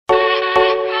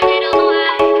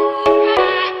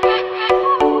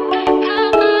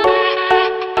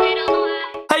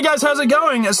guys, how's it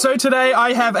going? So today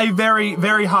I have a very,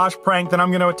 very harsh prank that I'm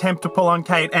going to attempt to pull on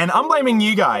Kate, and I'm blaming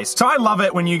you guys. So I love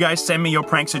it when you guys send me your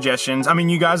prank suggestions. I mean,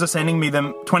 you guys are sending me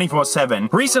them 24/7.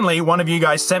 Recently, one of you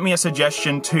guys sent me a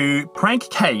suggestion to prank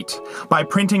Kate by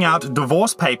printing out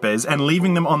divorce papers and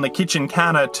leaving them on the kitchen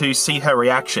counter to see her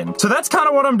reaction. So that's kind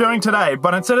of what I'm doing today,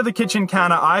 but instead of the kitchen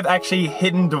counter, I've actually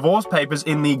hidden divorce papers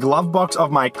in the glove box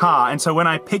of my car, and so when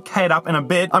I pick Kate up in a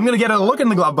bit, I'm going to get her to look in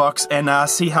the glove box and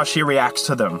see how she reacts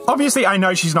to them. Obviously, I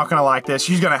know she's not gonna like this.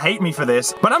 She's gonna hate me for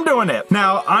this, but I'm doing it.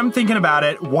 Now, I'm thinking about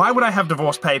it. Why would I have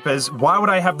divorce papers? Why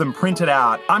would I have them printed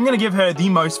out? I'm gonna give her the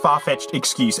most far-fetched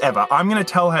excuse ever. I'm gonna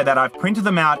tell her that I've printed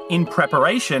them out in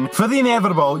preparation for the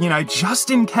inevitable, you know,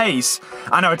 just in case.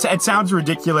 I know, it sounds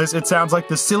ridiculous. It sounds like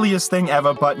the silliest thing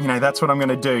ever, but, you know, that's what I'm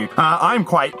gonna do. I'm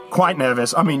quite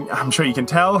nervous. I mean, I'm sure you can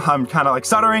tell. I'm kind of like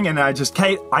stuttering, and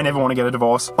Kate, I never want to get a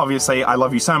divorce. Obviously, I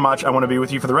love you so much. I want to be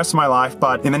with you for the rest of my life,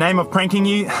 but in the name of pranking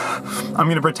you, I'm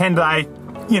gonna pretend that I,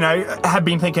 you know, have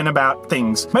been thinking about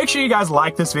things. Make sure you guys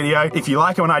like this video if you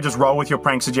like it when I just roll with your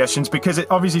prank suggestions, because it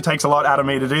obviously takes a lot out of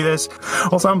me to do this.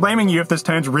 Also, I'm blaming you if this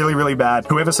turns really, really bad.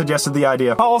 Whoever suggested the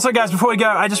idea. Oh, also guys, before we go,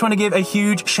 I just want to give a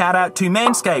huge shout out to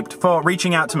Manscaped for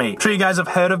reaching out to me. I'm sure you guys have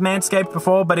heard of Manscaped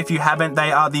before, but if you haven't,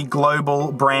 they are the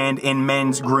global brand in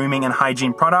men's grooming and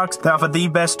hygiene products. They offer the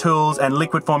best tools and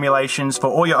liquid formulations for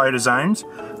all your odor zones.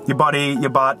 Your body,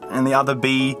 your butt, and the other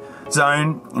B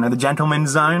zone, you know, the gentleman's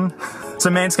zone. So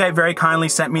Manscaped very kindly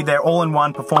sent me their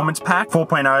all-in-one Performance Pack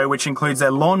 4.0, which includes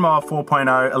their Lawnmower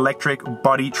 4.0 electric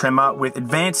body trimmer with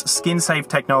advanced skin-safe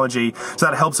technology, so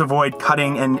that helps avoid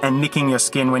cutting and nicking your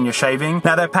skin when you're shaving.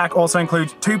 Now, their pack also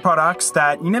includes 2 products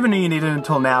that you never knew you needed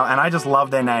until now, and I just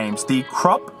love their names. The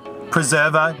Crop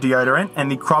Preserver deodorant and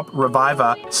the Crop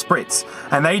Reviver spritz,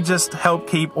 and they just help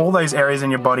keep all those areas in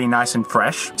your body nice and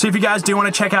fresh. So if you guys do want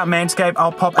to check out Manscaped,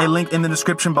 I'll pop a link in the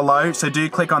description below, so do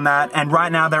click on that. And right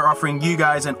now they're offering you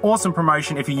guys an awesome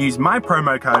promotion if you use my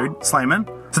promo code Slayman.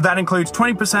 So that includes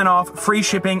 20% off, free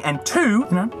shipping, and two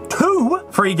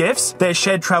free gifts: their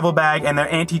shed travel bag and their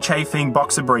anti-chafing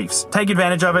boxer briefs. Take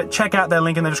advantage of it, check out their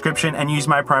link in the description, and use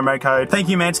my promo code. Thank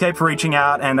you, Manscaped, for reaching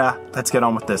out, and let's get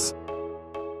on with this.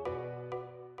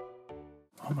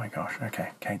 Oh my gosh, okay,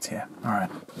 Kate's here. All right.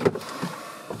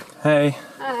 Hey.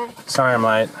 Hi. Sorry I'm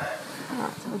late.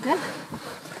 Oh, it's all good.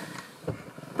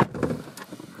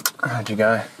 How'd you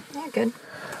go? Yeah, good.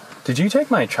 Did you take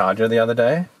my charger the other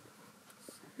day?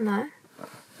 No.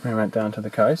 We went down to the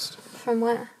coast. From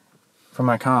where? From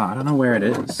my car. I don't know where it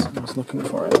is. I was looking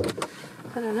for it.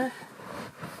 I don't know.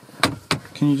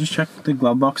 Can you just check the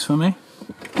glove box for me?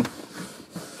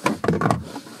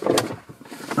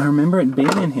 I remember it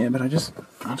being in here, but I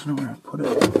don't know where I put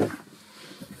it.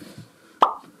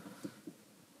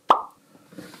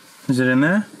 Is it in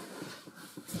there?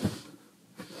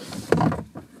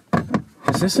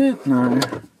 Is this it? No.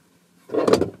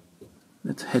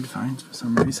 It's headphones for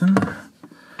some reason.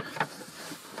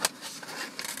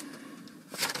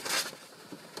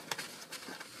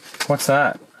 What's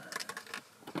that?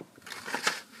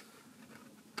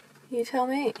 You tell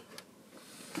me.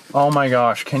 Oh my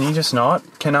gosh, can you just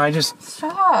not? Can I just...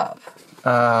 Stop.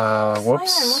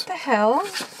 Whoops. Simon, what the hell?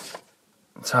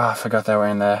 Oh, I forgot they were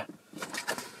in there.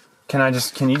 Can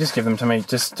you just give them to me?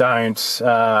 Just don't,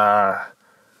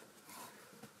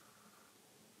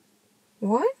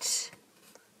 What?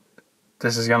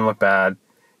 This is gonna look bad.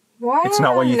 Why It's are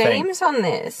not what you think. names on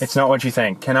this? It's not what you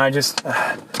think. Can I just...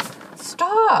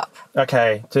 Stop.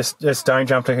 Okay, just don't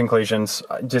jump to conclusions.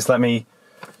 Just let me...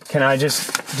 Can I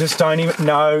just don't even...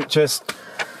 No, just...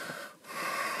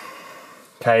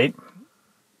 Kate,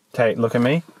 look at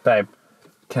me. Babe,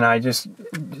 can I just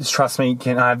trust me?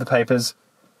 Can I have the papers?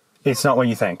 It's not what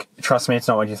you think. Trust me, it's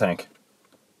not what you think.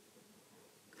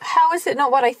 How is it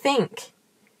not what I think?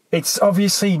 It's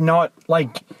obviously not,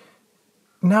 like...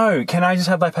 No, can I just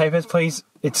have my papers, please?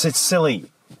 It's silly.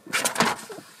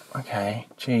 Okay,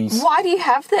 jeez. Why do you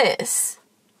have this?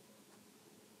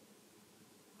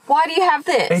 Why do you have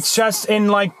this? It's just in,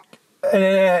 like,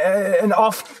 an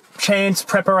off-chance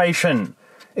preparation.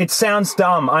 It sounds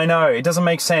dumb, I know. It doesn't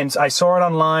make sense. I saw it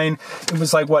online. It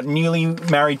was like what newly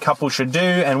married couples should do,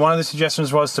 and one of the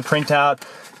suggestions was to print out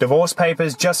divorce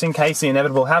papers just in case the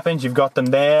inevitable happens. You've got them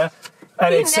there.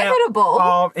 And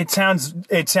inevitable? It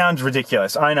sounds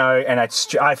ridiculous. I know, and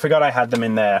I forgot I had them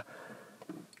in there.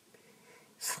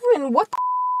 Simon, what the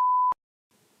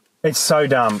It's so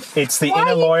dumb. It's the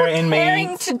inner lawyer in me. Why are you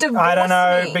preparing to divorce I don't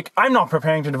know. me? I'm not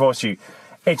preparing to divorce you.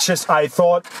 It's just, I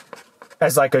thought,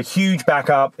 as like a huge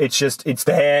backup, it's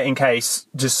there in case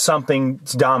just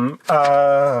something's dumb.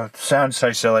 Sounds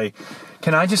so silly.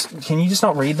 Can you just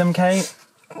not read them, Kate?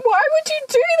 Why would you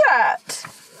do that?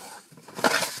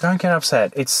 Don't get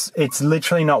upset. It's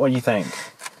literally not what you think.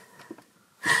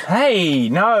 Hey,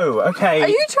 no, okay. Are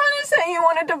you trying to say you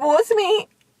want to divorce me?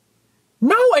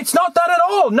 No, it's not that at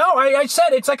all. No, I said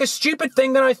it's like a stupid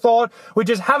thing that I thought would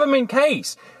just have him in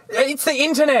case. It's the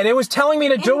internet. It was telling me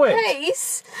to do it. In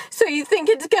case? So you think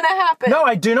it's gonna happen? No,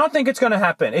 I do not think it's gonna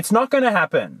happen. It's not gonna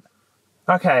happen.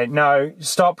 Okay, no,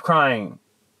 stop crying.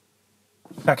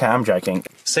 Okay, I'm joking.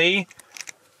 See?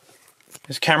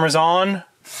 This camera's on.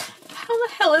 How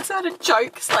the hell is that a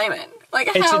joke, Slayman? Like,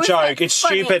 It's how a is joke. that It's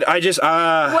funny? stupid. I just,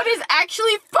 What is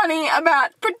actually funny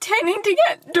about pretending to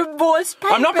get divorce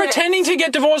papers? I'm not pretending to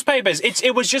get divorce papers.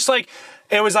 It was just like,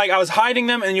 I was hiding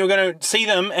them and you were going to see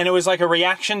them and it was like a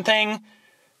reaction thing.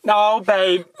 No,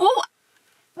 babe. Well,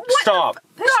 what Stop.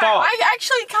 No, Stop. I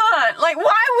actually can't. Like,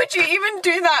 why would you even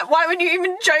do that? Why would you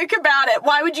even joke about it?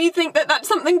 Why would you think that that's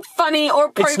something funny or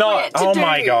appropriate It's not. to Oh do?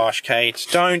 my gosh, Kate.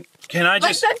 Don't. Can I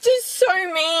just. Like, that's just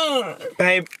so mean.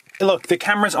 Babe, look, the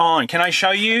camera's on. Can I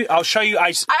show you? I'll show you.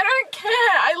 I don't care.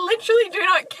 I literally do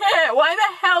not care. Why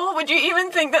the hell would you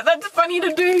even think that that's funny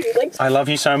to do? Like, I love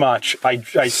you so much. I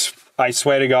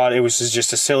swear to God, it was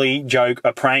just a silly joke,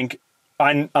 a prank.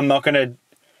 I'm not going to.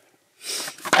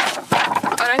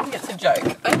 I don't think it's a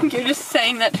joke. I think you're just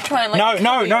saying that to try and like.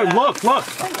 No, look.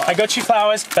 I got you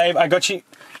flowers, babe. I got you.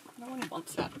 No one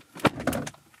wants that.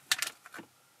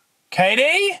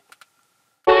 Katie?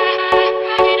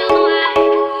 I don't